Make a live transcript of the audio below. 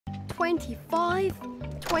25,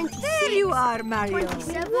 26... There you are, Mario.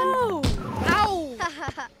 27... Whoa! Ow!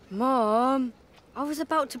 Mom, I was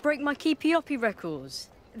about to break my keepy-uppy records.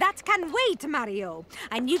 That can wait, Mario.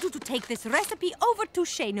 I need you to take this recipe over to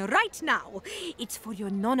Shane right now. It's for your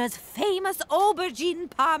Nonna's famous aubergine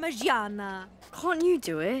parmigiana. Can't you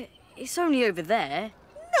do it? It's only over there.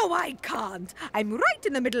 No, I can't. I'm right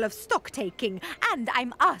in the middle of stock-taking, and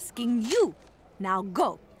I'm asking you. Now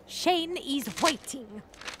go. Shane is waiting.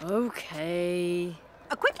 OK.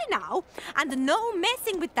 Quickly now, and no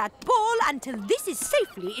messing with that ball until this is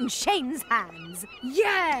safely in Shane's hands.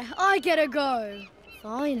 Yeah, I get a go.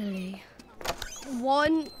 Finally.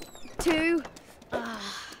 1, 2...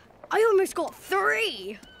 I almost got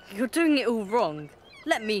 3. You're doing it all wrong.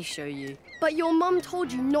 Let me show you. But your mum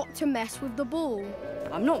told you not to mess with the ball.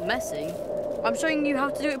 I'm not messing. I'm showing you how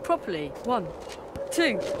to do it properly. 1,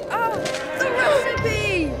 2... Oh, the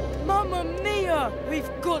recipe! Mamma mia! We've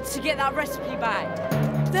got to get that recipe back.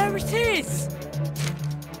 There it is!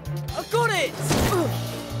 I've got it!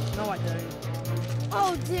 No, I don't.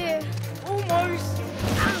 Oh, dear. Almost.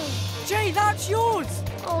 Ow. Jay, that's yours!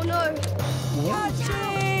 Oh, no. Catch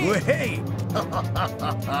it! Hey!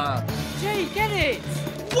 Jay, get it!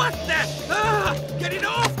 What the? Ah! Get it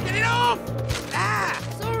off! Get it off! Ah!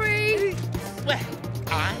 Sorry. Well,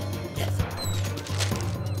 I guess.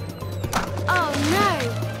 Oh, no.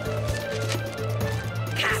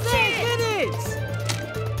 Catch it! Get it!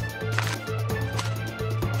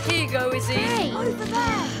 Here you go, Izzy. Hey. Over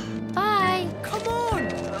there. Bye. Come on!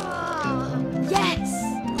 Yes.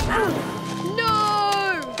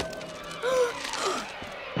 No!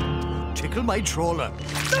 Tickle my trawler.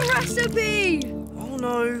 The recipe! Oh,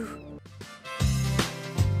 no.